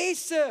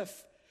 Asaph,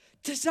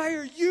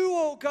 desire you,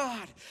 O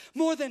God,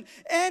 more than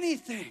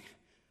anything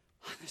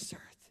on this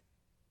earth.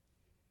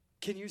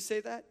 Can you say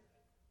that?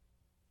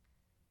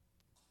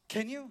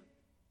 Can you?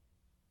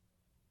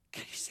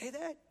 Can you say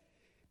that?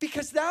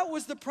 Because that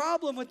was the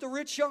problem with the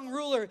rich young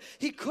ruler.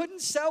 He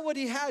couldn't sell what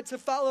he had to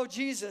follow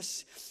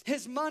Jesus.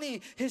 His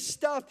money, his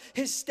stuff,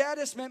 his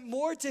status meant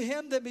more to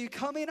him than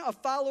becoming a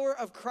follower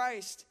of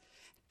Christ.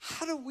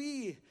 How do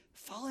we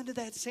fall into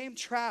that same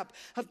trap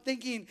of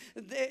thinking,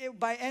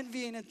 by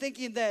envying and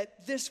thinking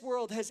that this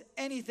world has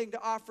anything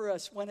to offer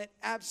us when it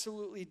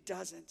absolutely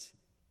doesn't?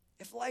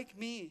 If, like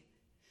me,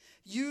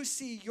 you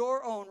see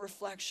your own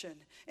reflection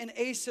in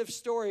Asaph's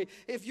story.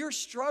 If you're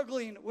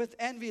struggling with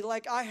envy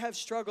like I have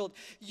struggled,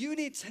 you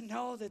need to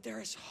know that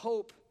there is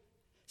hope.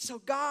 So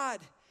God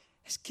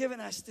has given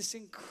us this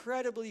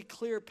incredibly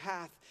clear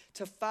path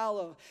to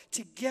follow,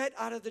 to get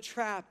out of the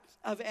trap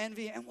of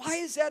envy. And why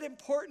is that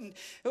important?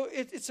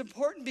 It's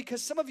important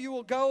because some of you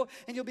will go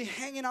and you'll be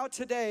hanging out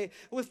today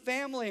with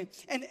family,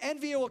 and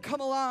envy will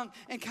come along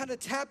and kind of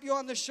tap you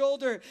on the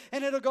shoulder,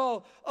 and it'll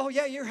go, oh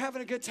yeah, you're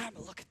having a good time,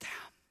 but look at them.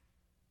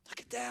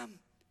 Look at them.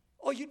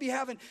 Oh, you'd be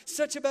having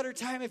such a better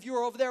time if you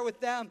were over there with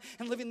them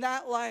and living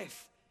that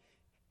life.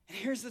 And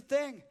here's the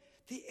thing.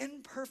 The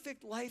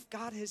imperfect life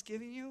God has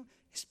given you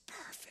is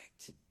perfect.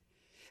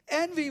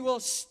 Envy will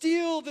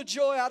steal the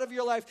joy out of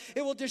your life.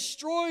 It will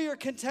destroy your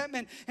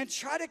contentment and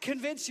try to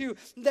convince you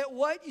that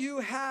what you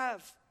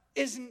have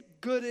isn't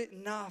good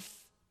enough.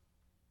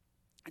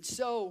 And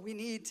so we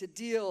need to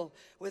deal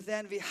with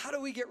envy. How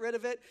do we get rid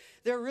of it?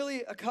 There are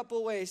really a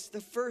couple ways.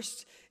 The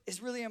first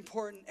is really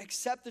important.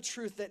 Accept the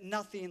truth that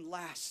nothing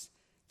lasts.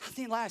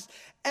 Nothing lasts.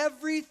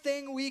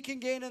 Everything we can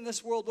gain in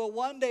this world will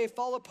one day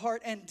fall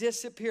apart and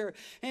disappear.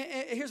 And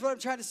here's what I'm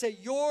trying to say.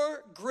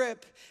 Your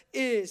grip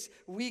is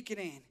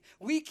weakening.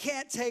 We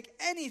can't take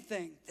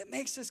anything that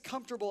makes us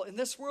comfortable in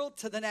this world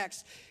to the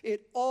next.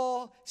 It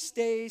all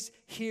stays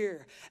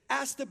here.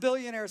 Ask the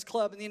Billionaires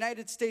Club in the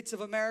United States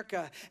of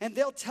America, and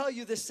they'll tell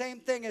you the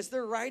same thing as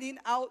they're writing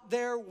out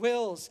their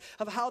wills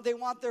of how they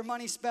want their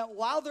money spent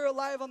while they're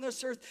alive on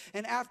this earth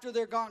and after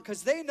they're gone,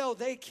 because they know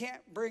they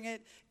can't bring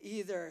it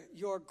either.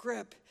 Your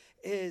grip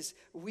is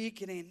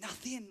weakening.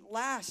 Nothing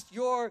lasts.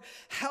 Your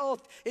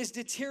health is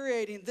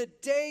deteriorating. The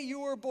day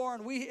you were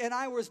born,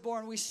 I was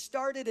born, we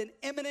started an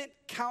imminent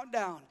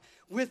countdown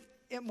with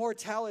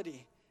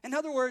immortality. In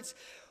other words,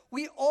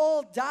 we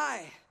all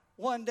die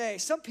one day.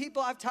 Some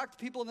people, I've talked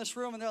to people in this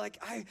room and they're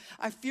like,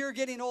 I fear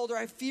getting older.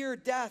 I fear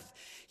death.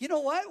 You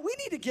know what? We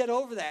need to get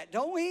over that,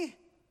 don't we?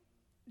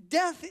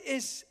 Death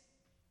is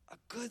a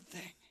good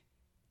thing.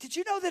 Did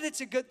you know that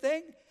it's a good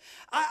thing?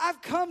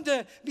 I've come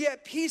to be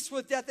at peace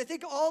with death. I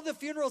think all the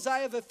funerals I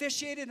have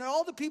officiated and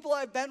all the people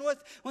I've been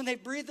with when they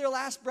breathe their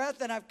last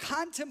breath and I've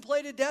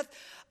contemplated death,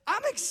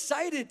 I'm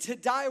excited to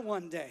die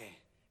one day.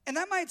 And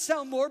that might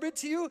sound morbid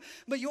to you,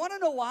 but you want to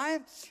know why?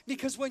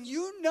 Because when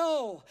you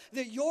know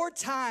that your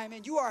time,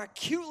 and you are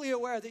acutely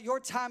aware that your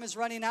time is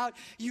running out,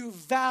 you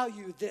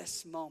value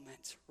this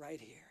moment right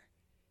here.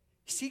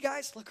 You see,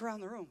 guys, look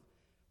around the room.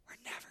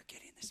 We're never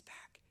getting this back.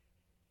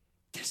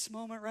 This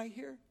moment right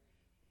here,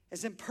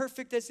 as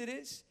imperfect as it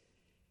is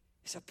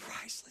a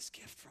priceless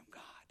gift from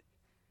God.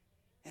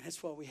 And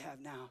it's what we have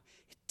now.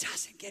 It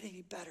doesn't get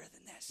any better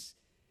than this.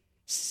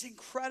 This is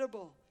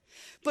incredible.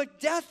 But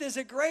death is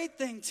a great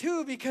thing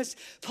too, because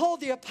Paul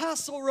the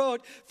Apostle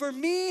wrote, for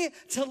me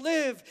to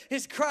live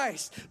is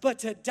Christ, but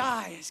to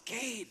die is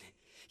gain.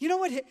 You know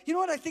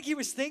what I think he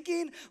was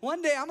thinking?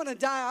 One day I'm going to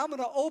die. I'm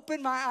going to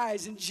open my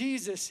eyes and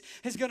Jesus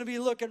is going to be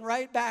looking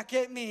right back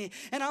at me.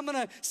 And I'm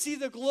going to see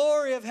the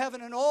glory of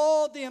heaven and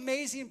all the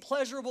amazing,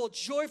 pleasurable,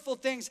 joyful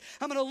things.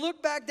 I'm going to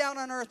look back down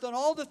on earth on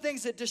all the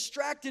things that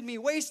distracted me,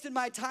 wasted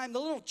my time, the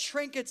little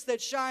trinkets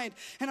that shined.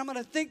 And I'm going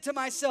to think to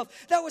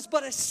myself, that was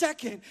but a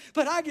second,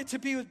 but I get to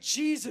be with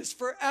Jesus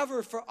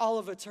forever for all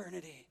of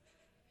eternity.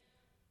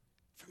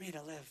 For me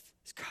to live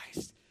is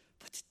Christ,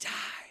 but to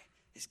die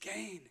is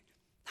gain.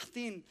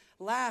 Nothing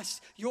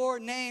lasts. Your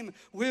name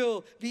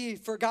will be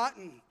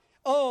forgotten.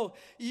 Oh,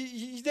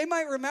 they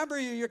might remember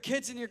you, your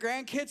kids and your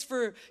grandkids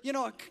for,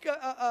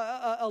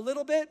 a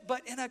little bit,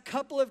 but in a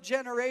couple of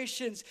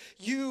generations,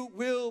 you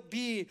will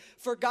be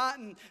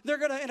forgotten.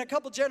 In a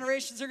couple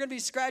generations, they're going to be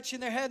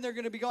scratching their head and they're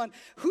going to be going,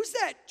 who's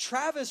that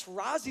Travis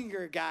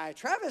Rosinger guy?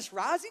 Travis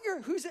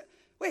Rosinger? Who's it?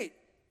 Wait,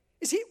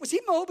 was he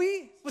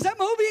Moby? Was that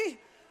Moby?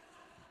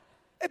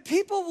 And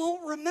people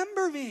won't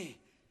remember me.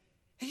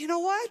 And you know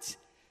what?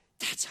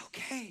 That's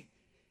okay.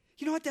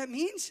 You know what that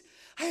means?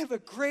 I have a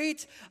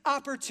great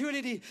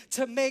opportunity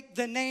to make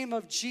the name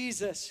of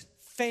Jesus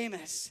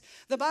famous.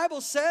 The Bible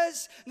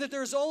says that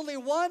there's only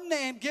one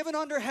name given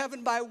under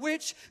heaven by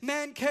which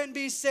men can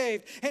be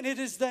saved, and it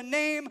is the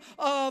name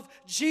of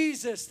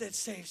Jesus that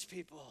saves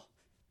people.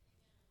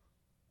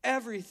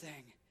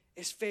 Everything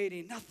is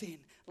fading. Nothing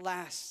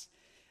lasts.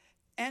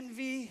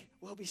 Envy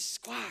will be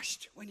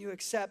squashed when you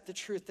accept the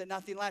truth that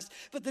nothing lasts.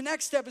 But the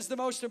next step is the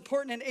most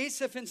important, and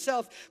Asaph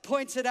himself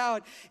points it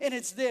out, and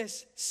it's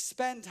this: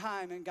 spend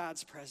time in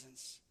God's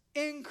presence.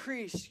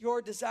 Increase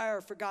your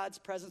desire for God's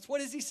presence. What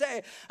does he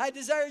say? I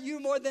desire you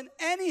more than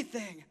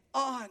anything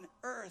on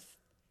earth.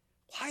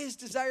 Why is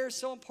desire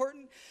so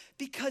important?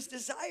 Because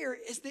desire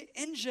is the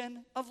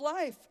engine of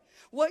life.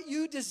 What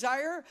you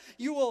desire,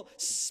 you will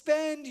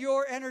spend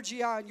your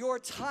energy on, your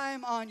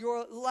time on,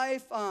 your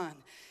life on.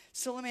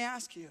 So let me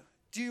ask you,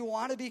 do you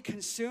want to be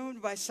consumed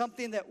by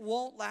something that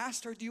won't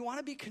last, or do you want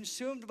to be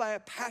consumed by a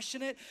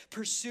passionate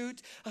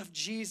pursuit of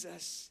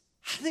Jesus?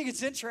 I think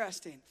it's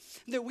interesting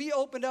that we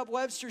opened up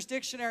Webster's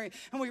dictionary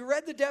and we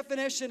read the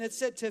definition. It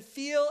said to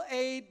feel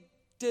a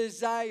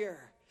desire.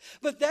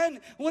 But then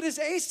what does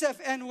Asaph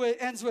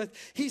ends with?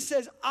 He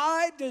says,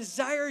 I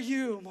desire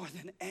you more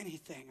than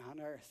anything on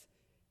earth.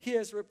 He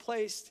has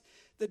replaced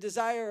the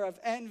desire of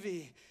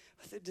envy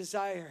with the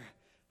desire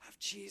of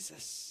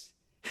Jesus.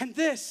 And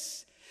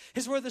this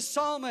is where the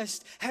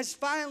psalmist has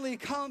finally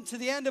come to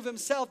the end of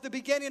himself, the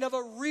beginning of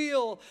a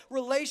real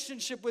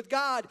relationship with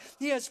God.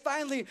 He has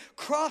finally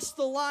crossed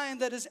the line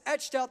that has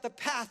etched out the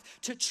path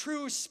to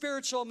true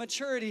spiritual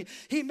maturity.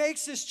 He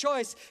makes this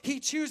choice. He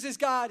chooses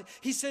God.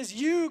 He says,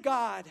 you,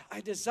 God, I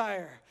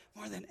desire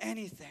more than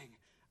anything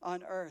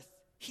on earth.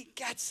 He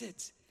gets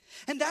it.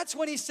 And that's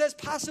when he says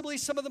possibly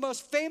some of the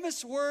most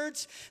famous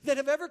words that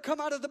have ever come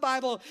out of the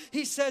Bible.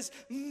 He says,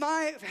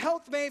 my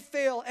health may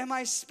fail and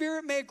my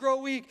spirit may grow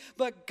weak,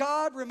 but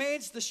God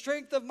remains the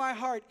strength of my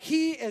heart.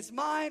 He is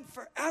mine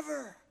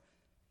forever.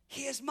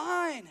 He is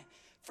mine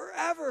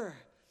forever.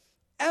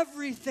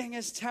 Everything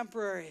is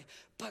temporary,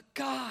 but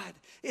God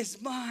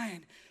is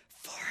mine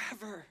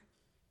forever.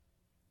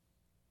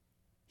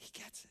 He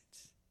gets it.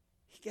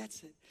 He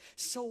gets it.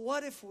 So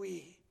what if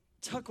we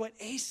took what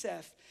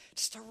Asaph,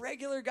 just a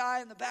regular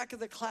guy in the back of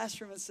the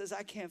classroom, and says,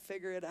 I can't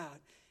figure it out,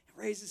 and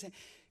raised his hand.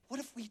 What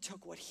if we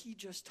took what he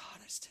just taught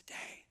us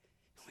today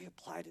and we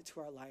applied it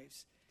to our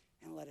lives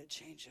and let it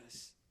change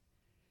us?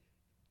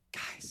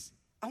 Guys,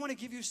 I want to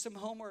give you some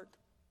homework.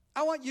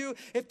 I want you,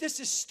 if this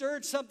has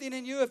stirred something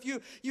in you, if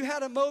you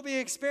had a Moby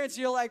experience,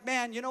 you're like,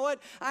 man, you know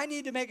what? I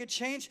need to make a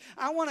change.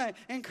 I want to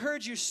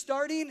encourage you,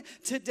 starting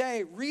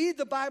today, read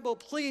the Bible,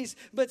 please,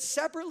 but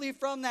separately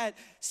from that,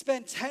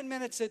 spend 10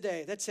 minutes a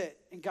day. That's it,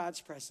 in God's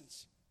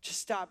presence.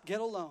 Just stop, get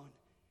alone,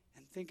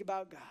 and think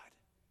about God.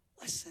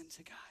 Listen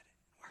to God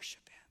and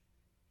worship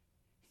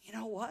him. You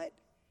know what?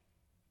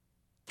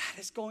 That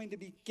is going to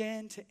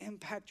begin to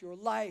impact your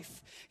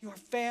life, your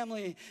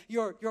family,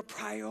 your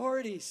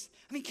priorities.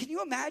 I mean, can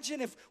you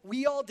imagine if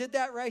we all did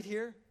that right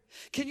here?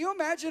 Can you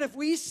imagine if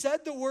we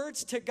said the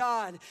words to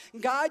God,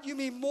 God, you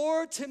mean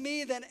more to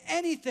me than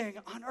anything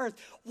on earth?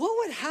 What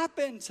would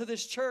happen to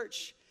this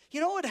church? You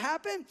know what would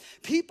happen?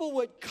 People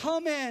would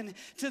come in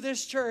to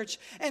this church,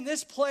 and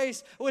this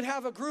place would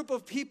have a group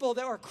of people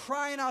that were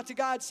crying out to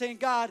God, saying,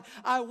 God,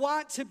 I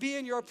want to be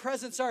in your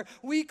presence. Our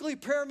weekly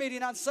prayer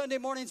meeting on Sunday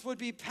mornings would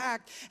be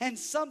packed, and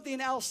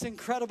something else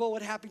incredible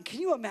would happen.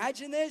 Can you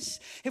imagine this?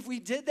 If we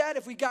did that,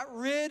 if we got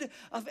rid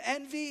of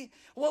envy,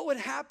 what would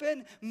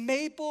happen?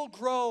 Maple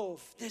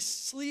Grove, this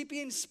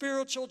sleeping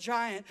spiritual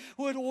giant,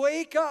 would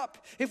wake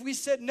up if we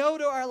said no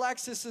to our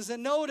Lexuses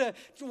and no to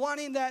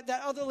wanting that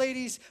other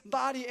lady's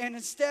body. And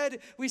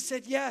instead, we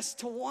said yes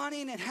to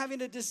wanting and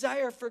having a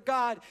desire for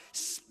God.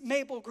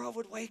 Maple Grove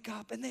would wake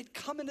up and they'd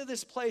come into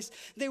this place.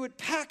 They would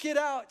pack it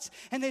out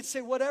and they'd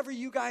say, whatever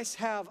you guys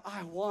have,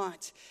 I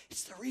want.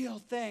 It's the real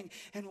thing.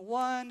 And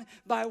one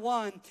by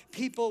one,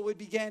 people would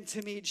begin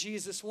to meet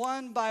Jesus.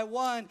 One by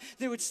one,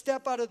 they would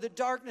step out of the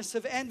darkness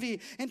of envy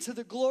into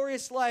the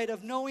glorious light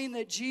of knowing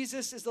that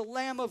Jesus is the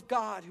Lamb of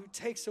God who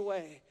takes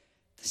away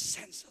the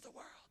sins of the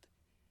world.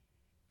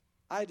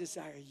 I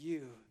desire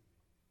you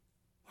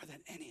more than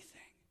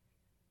anything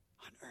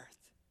on earth.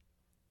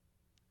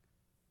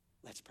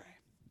 Let's pray.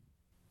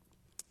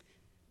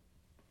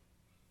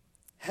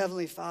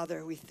 Heavenly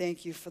Father, we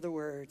thank you for the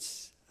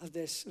words of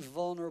this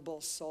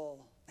vulnerable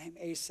soul named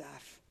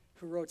Asaph,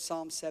 who wrote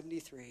Psalm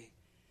 73.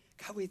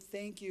 God, we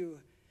thank you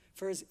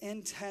for his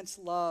intense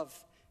love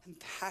and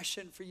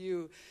passion for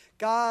you.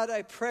 God,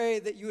 I pray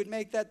that you would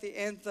make that the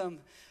anthem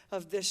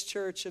of this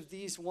church, of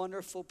these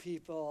wonderful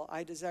people.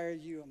 I desire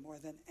you more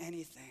than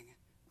anything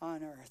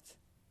on earth.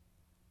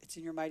 It's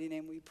in your mighty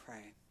name we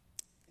pray.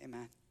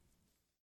 Amen.